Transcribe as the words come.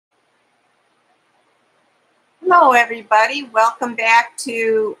Hello, everybody. Welcome back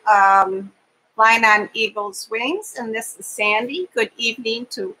to Flying on Eagle's Wings. And this is Sandy. Good evening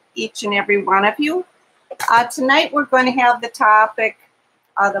to each and every one of you. Tonight, we're going to have the topic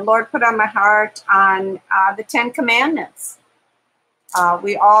the Lord put on my heart on the Ten Commandments.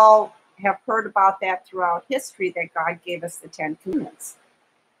 We all have heard about that throughout history, that God gave us the Ten Commandments.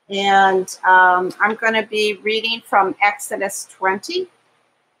 And I'm going to be reading from Exodus 20.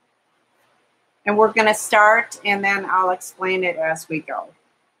 And we're going to start, and then I'll explain it as we go.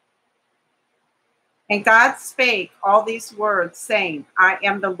 And God spake all these words, saying, I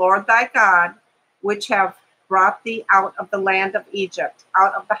am the Lord thy God, which have brought thee out of the land of Egypt,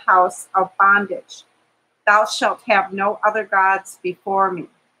 out of the house of bondage. Thou shalt have no other gods before me.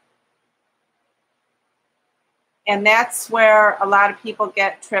 And that's where a lot of people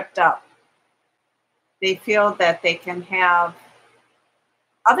get tripped up. They feel that they can have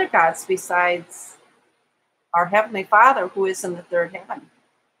other gods besides our Heavenly Father, who is in the third heaven.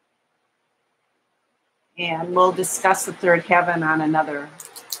 And we'll discuss the third heaven on another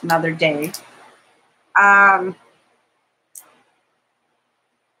day.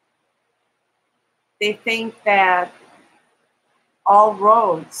 They think that all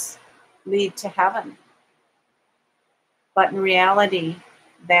roads lead to heaven. But in reality,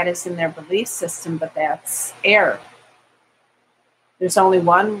 that is in their belief system, but that's error. There's only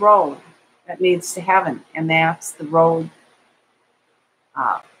one road that leads to heaven, and that's the road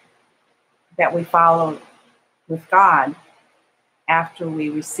that we follow with God after we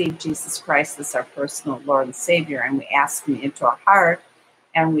receive Jesus Christ as our personal Lord and Savior, and we ask Him into our heart,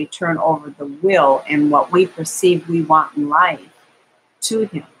 and we turn over the will and what we perceive we want in life to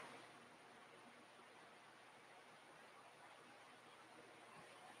Him.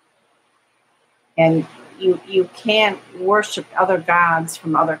 And you can't worship other gods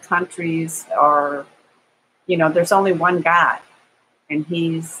from other countries, or, there's only one God, and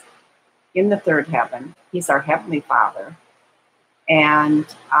He's in the third heaven. He's our Heavenly Father. And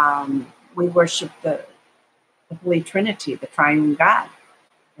we worship the Holy Trinity, the Triune God.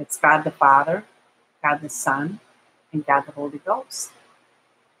 It's God the Father, God the Son, and God the Holy Ghost.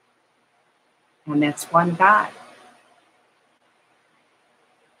 And that's one God.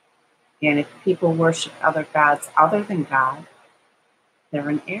 And if people worship other gods other than God, they're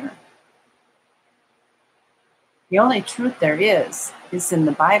in error. The only truth there is in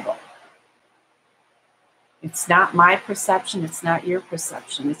the Bible. It's not my perception, it's not your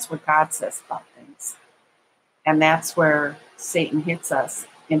perception, it's what God says about things. And that's where Satan hits us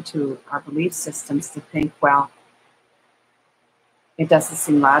into our belief systems to think, well, it doesn't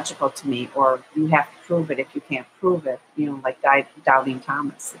seem logical to me, or you have to prove it if you can't prove it, like doubting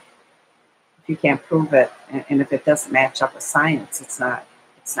Thomas. If you can't prove it, and if it doesn't match up with science, it's not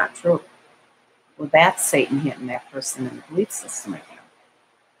true. Well, that's Satan hitting that person in the belief system again.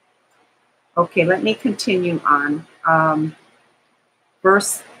 Okay, let me continue on.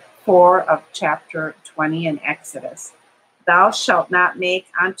 Verse 4 of chapter 20 in Exodus. Thou shalt not make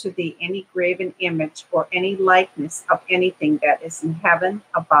unto thee any graven image or any likeness of anything that is in heaven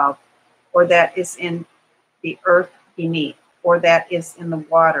above, or that is in the earth beneath, or that is in the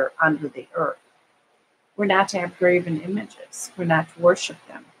water under the earth. We're not to have graven images. We're not to worship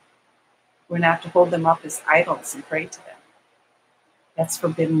them. We're not to hold them up as idols and pray to them. That's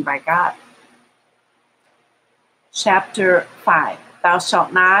forbidden by God. Chapter 5. Thou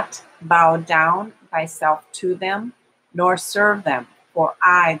shalt not bow down thyself to them, nor serve them, for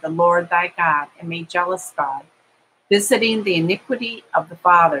I, the Lord thy God, am a jealous God, visiting the iniquity of the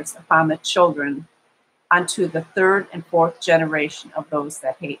fathers upon the children, unto the third and fourth generation of those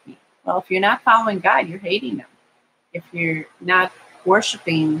that hate me. Well, if you're not following God, you're hating Him. If you're not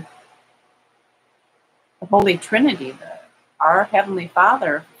worshiping the Holy Trinity, our Heavenly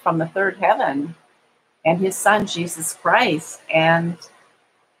Father from the third heaven, and His Son, Jesus Christ, and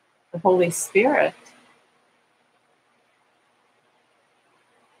the Holy Spirit,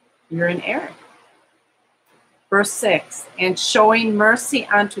 you're in error. Verse 6, and showing mercy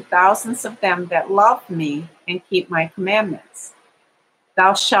unto thousands of them that love me and keep my commandments.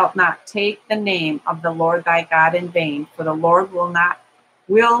 Thou shalt not take the name of the Lord thy God in vain, for the Lord will not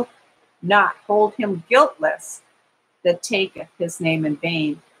hold him guiltless that taketh his name in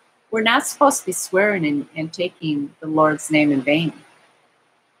vain. We're not supposed to be swearing and taking the Lord's name in vain.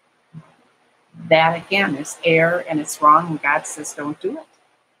 That, again, is error, and it's wrong, and God says don't do it.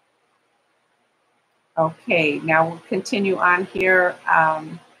 Okay, now we'll continue on here.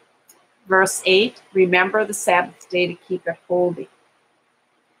 Verse 8, remember the Sabbath day to keep it holy.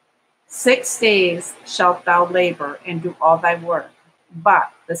 6 days shalt thou labor and do all thy work,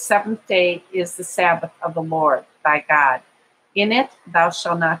 But the seventh day is the Sabbath of the Lord thy God. In it thou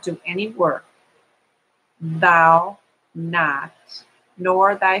shalt not do any work, thou not,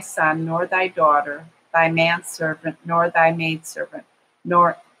 nor thy son, nor thy daughter, thy manservant, nor thy maidservant,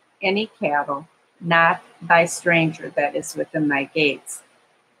 nor any cattle, not thy stranger that is within thy gates.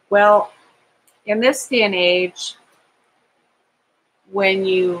 Well, in this day and age, when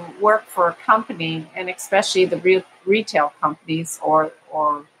you work for a company, and especially the retail companies or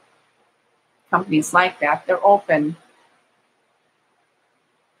companies like that, they're open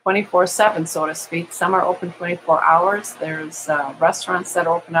 24/7, so to speak. Some are open 24 hours. There's restaurants that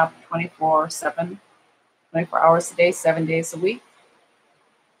open up 24/7, 24 hours a day, 7 days a week.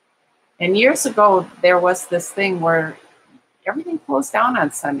 And years ago, there was this thing where everything closed down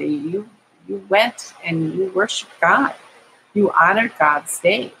on Sunday. You went and you worshiped God. You honored God's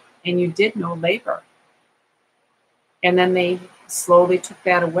day, and you did no labor. And then they slowly took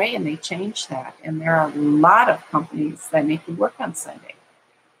that away, and they changed that. And there are a lot of companies that make you work on Sunday.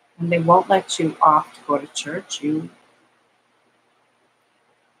 And they won't let you off to go to church. You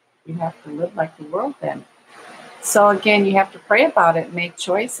have to live like the world then. So again, you have to pray about it and make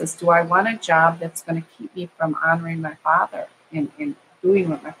choices. Do I want a job that's going to keep me from honoring my Father and doing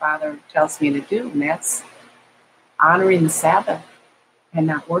what my Father tells me to do? And that's honoring the Sabbath and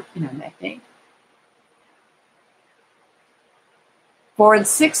not working on that day. For in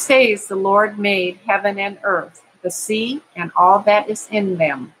 6 days the Lord made heaven and earth, the sea, and all that is in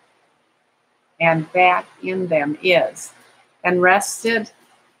them, and that in them is, and rested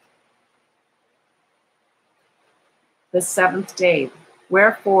the seventh day.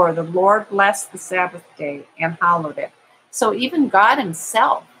 Wherefore the Lord blessed the Sabbath day and hallowed it. So even God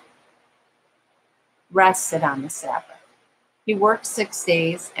himself rested on the Sabbath. He worked 6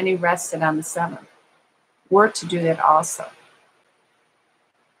 days and he rested on the seventh. We're to do that also.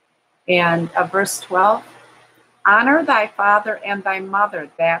 And verse 12, honor thy father and thy mother,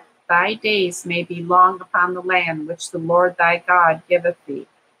 that thy days may be long upon the land which the Lord thy God giveth thee.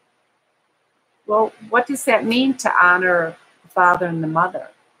 Well, what does that mean to honor the father and the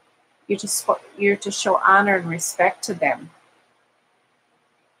mother? You're to show honor and respect to them.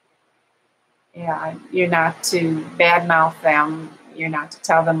 Yeah, you're not to badmouth them. You're not to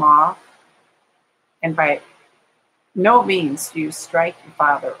tell them off. And by no means do you strike your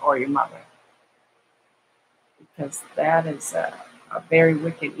father or your mother, because that is a very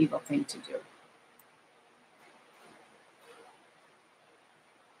wicked, evil thing to do.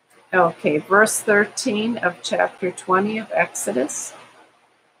 Okay, verse 13 of chapter 20 of Exodus.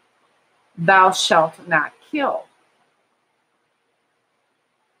 Thou shalt not kill.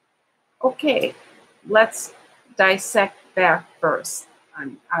 Okay, let's dissect that verse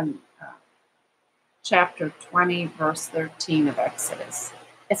on chapter 20, verse 13 of Exodus.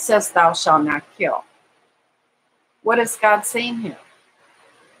 It says, thou shalt not kill. What is God saying here?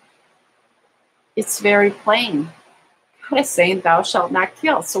 It's very plain. God is saying, thou shalt not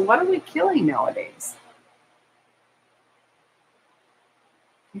kill. So what are we killing nowadays?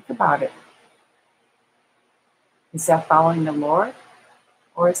 Think about it. Is that following the Lord,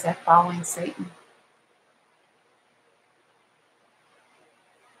 or is that following Satan?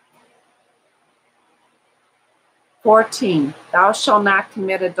 "14, thou shalt not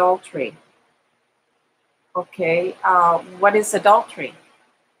commit adultery." Okay, what is adultery?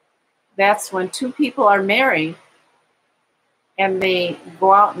 That's when two people are married and they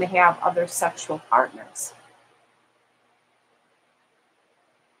go out and they have other sexual partners.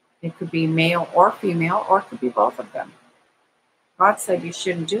 It could be male or female, or it could be both of them. God said you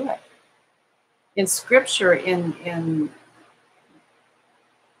shouldn't do it. In Scripture,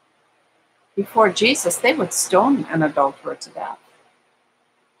 before Jesus, they would stone an adulterer to death.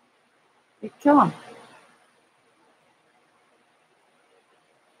 They'd kill him.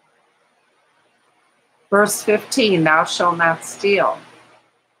 Verse 15, thou shalt not steal.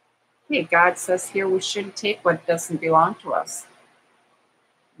 Okay, God says here we shouldn't take what doesn't belong to us,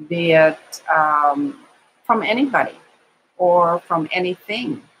 be it from anybody or from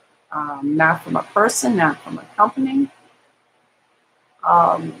anything, not from a person, not from a company.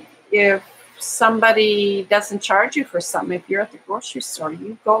 If somebody doesn't charge you for something, if you're at the grocery store,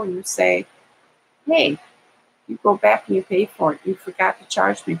 you go and you say, hey, you go back and you pay for it. You forgot to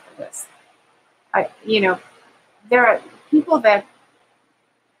charge me for this. There are people that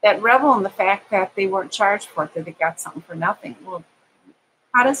revel in the fact that they weren't charged for it, that they got something for nothing. Well,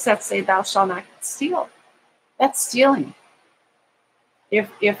 how does that say thou shalt not steal? That's stealing.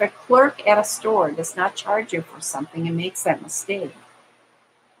 If a clerk at a store does not charge you for something and makes that mistake,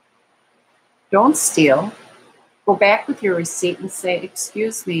 don't steal. Go back with your receipt and say,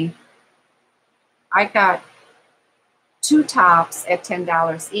 excuse me, I got 2 tops at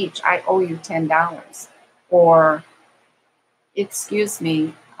 $10 each. I owe you $10. Or, excuse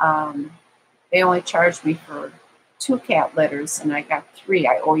me, they only charged me for 2 cat litters and I got 3.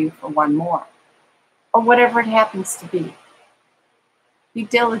 I owe you for 1 more. Or whatever it happens to be. Be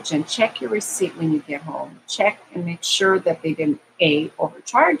diligent. Check your receipt when you get home. Check and make sure that they didn't A,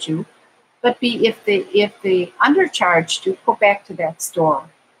 overcharge you, but B, if they undercharged you, go back to that store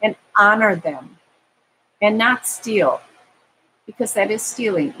and honor them and not steal, because that is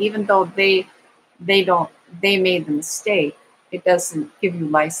stealing. Even though they made the mistake, it doesn't give you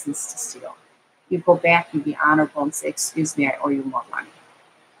license to steal. You go back and be honorable and say, excuse me, I owe you more money.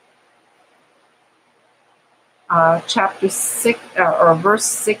 Chapter 6 or verse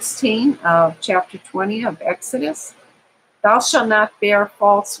 16 of chapter 20 of Exodus. Thou shalt not bear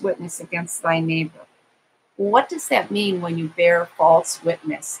false witness against thy neighbor. What does that mean when you bear false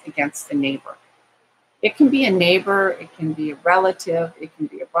witness against a neighbor? It can be a neighbor, it can be a relative, it can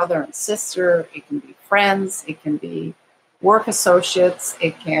be a brother and sister, it can be friends, it can be work associates,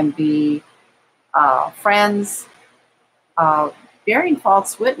 it can be friends. Bearing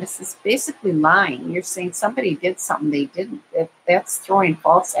false witness is basically lying. You're saying somebody did something they didn't. That's throwing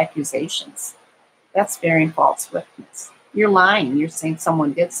false accusations. That's bearing false witness. You're lying. You're saying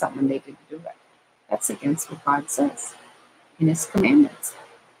someone did something they didn't do it. That's against what God says in his commandments.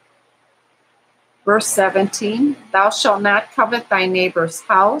 Verse 17, thou shalt not covet thy neighbor's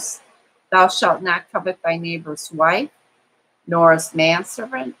house. Thou shalt not covet thy neighbor's wife, nor his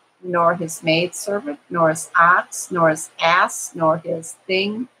manservant, nor his maidservant, nor his ox, nor his ass, nor his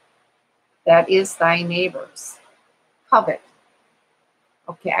thing that is thy neighbor's. Covet.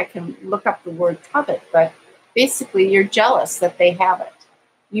 Okay, I can look up the word covet, but basically you're jealous that they have it.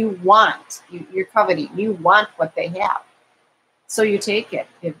 You want, you're coveting, you want what they have. So you take it.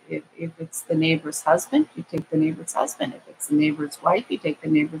 If it's the neighbor's husband, you take the neighbor's husband. If it's the neighbor's wife, you take the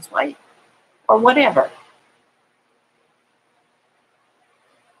neighbor's wife. Or whatever.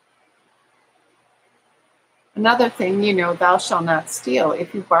 Another thing, thou shalt not steal.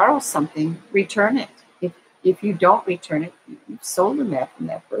 If you borrow something, return it. If you don't return it, you've stolen that from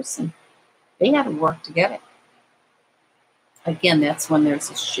that person. They had to work to get it. Again, that's when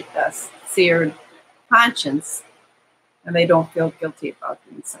there's a seared conscience and they don't feel guilty about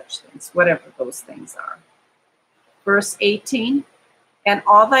doing such things, whatever those things are. Verse 18, and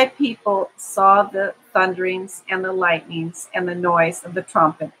all thy people saw the thunderings and the lightnings and the noise of the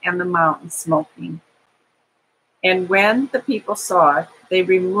trumpet and the mountain smoking. And when the people saw it, they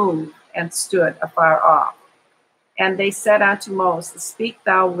removed and stood afar off. And they said unto Moses, speak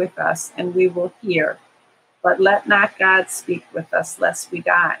thou with us, and we will hear. But let not God speak with us, lest we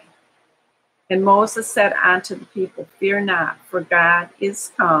die. And Moses said unto the people, fear not, for God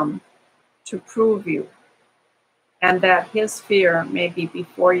is come to prove you, and that his fear may be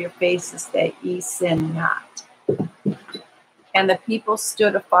before your faces, that ye sin not. And the people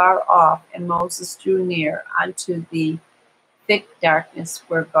stood afar off, and Moses drew near unto the thick darkness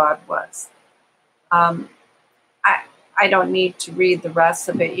where God was. I don't need to read the rest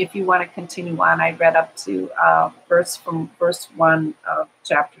of it. If you want to continue on, I read up to verse 1 of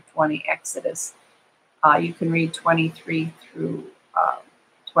chapter 20, Exodus. You can read 23 through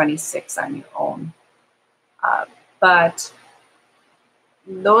 26 on your own. But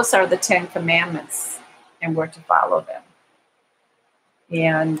those are the 10 commandments, and we're to follow them.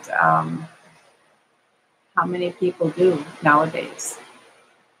 And how many people do nowadays?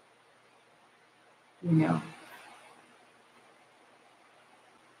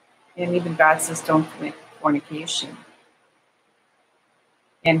 And even God says don't commit fornication.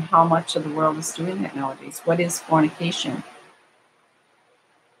 And how much of the world is doing that nowadays? What is fornication?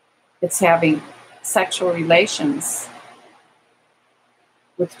 It's having sexual relations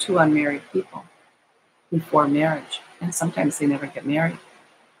with 2 unmarried people before marriage. And sometimes they never get married.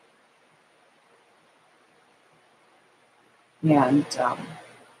 And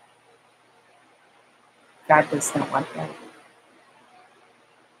God does not want that.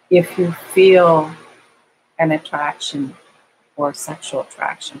 If you feel an attraction or sexual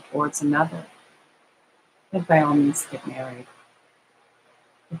attraction towards another, then by all means get married.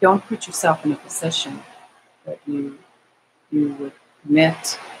 But don't put yourself in a position that you would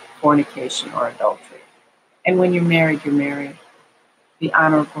commit fornication or adultery. And when you're married, you're married. Be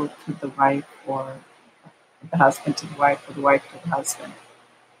honorable to the wife, or the husband to the wife, or the wife to the husband.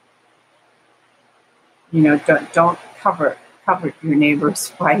 Don't cover your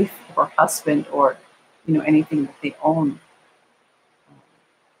neighbor's wife or husband or anything that they own.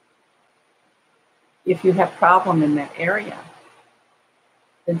 If you have problem in that area,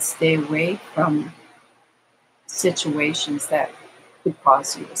 then stay away from situations that could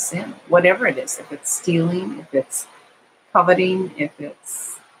cause you to sin. Whatever it is, if it's stealing, if it's coveting, if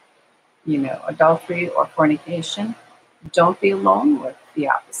it's, adultery or fornication, don't be alone with the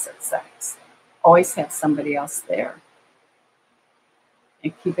opposite sex. Always have somebody else there.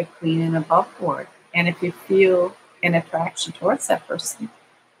 And keep it clean and above board. And if you feel an attraction towards that person,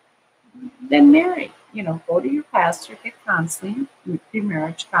 then marry. Go to your pastor, get counseling,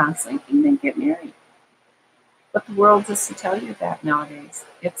 pre-marriage counseling, and then get married. But the world doesn't tell you that nowadays.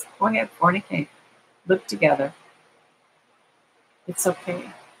 It's go ahead, fornicate, live together. It's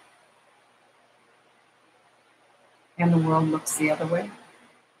okay. And the world looks the other way.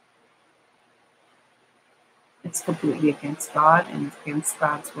 It's completely against God and against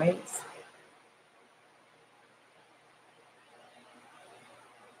God's ways.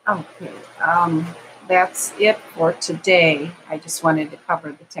 Okay, that's it for today. I just wanted to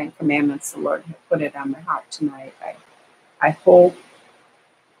cover the 10 Commandments. The Lord had put it on my heart tonight. I hope.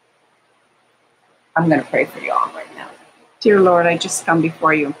 I'm going to pray for you all right now. Dear Lord, I just come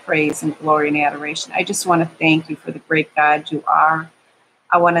before you in praise and glory and adoration. I just want to thank you for the great God you are.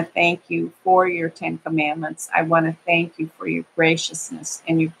 I want to thank you for your 10 Commandments. I want to thank you for your graciousness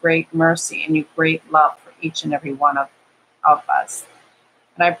and your great mercy and your great love for each and every one of us.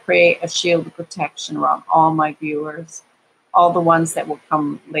 And I pray a shield of protection around all my viewers, all the ones that will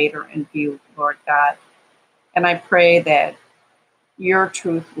come later and view, Lord God. And I pray that your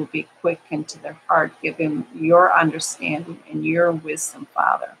truth will be quick into their heart. Give them your understanding and your wisdom,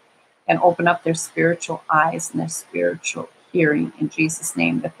 Father, and open up their spiritual eyes and their spiritual hearing in Jesus'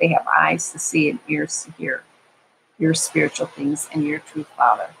 name, that they have eyes to see and ears to hear your spiritual things and your truth,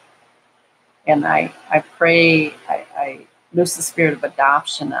 Father. And I pray, I loose the spirit of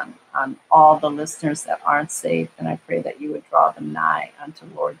adoption on all the listeners that aren't saved, and I pray that you would draw them nigh unto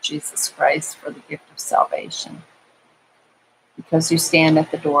Lord Jesus Christ for the gift of salvation. Because you stand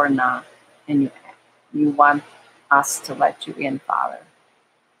at the door and knock, and you want us to let you in, Father.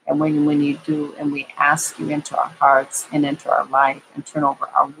 And when you do, and we ask you into our hearts and into our life and turn over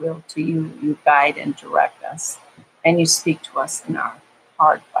our will to you, you guide and direct us. And you speak to us in our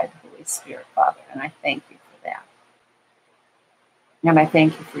heart by the Holy Spirit, Father. And I thank you for that. And I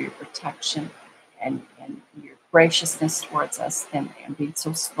thank you for your protection and your graciousness towards us and being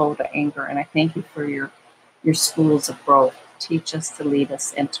so slow to anger. And I thank you for your schools of growth. Teach us, to lead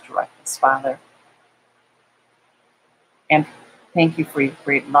us, and to direct us, Father. And thank you for your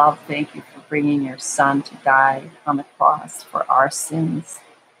great love. Thank you for bringing your Son to die on the cross for our sins.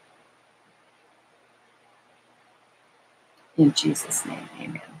 In Jesus' name,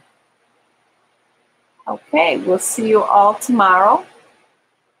 amen. Okay, we'll see you all tomorrow.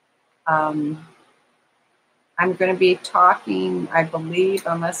 I'm going to be talking, I believe,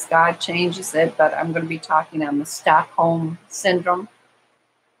 unless God changes it, but I'm going to be talking on the Stockholm Syndrome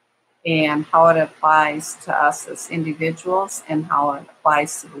and how it applies to us as individuals and how it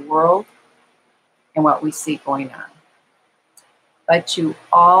applies to the world and what we see going on. But you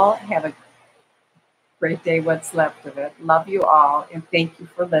all have a great day, what's left of it. Love you all, and thank you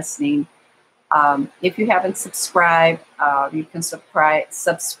for listening. If you haven't subscribed, you can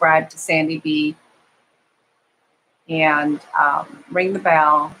subscribe to Sandy B. And ring the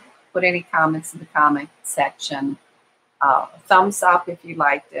bell, put any comments in the comment section, thumbs up if you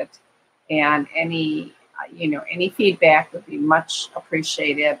liked it, and any feedback would be much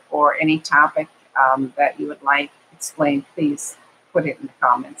appreciated, or any topic that you would like explained, please put it in the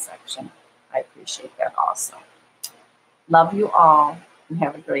comment section. I appreciate that also. Love you all, and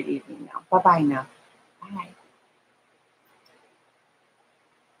have a great evening now. Bye-bye now. Bye.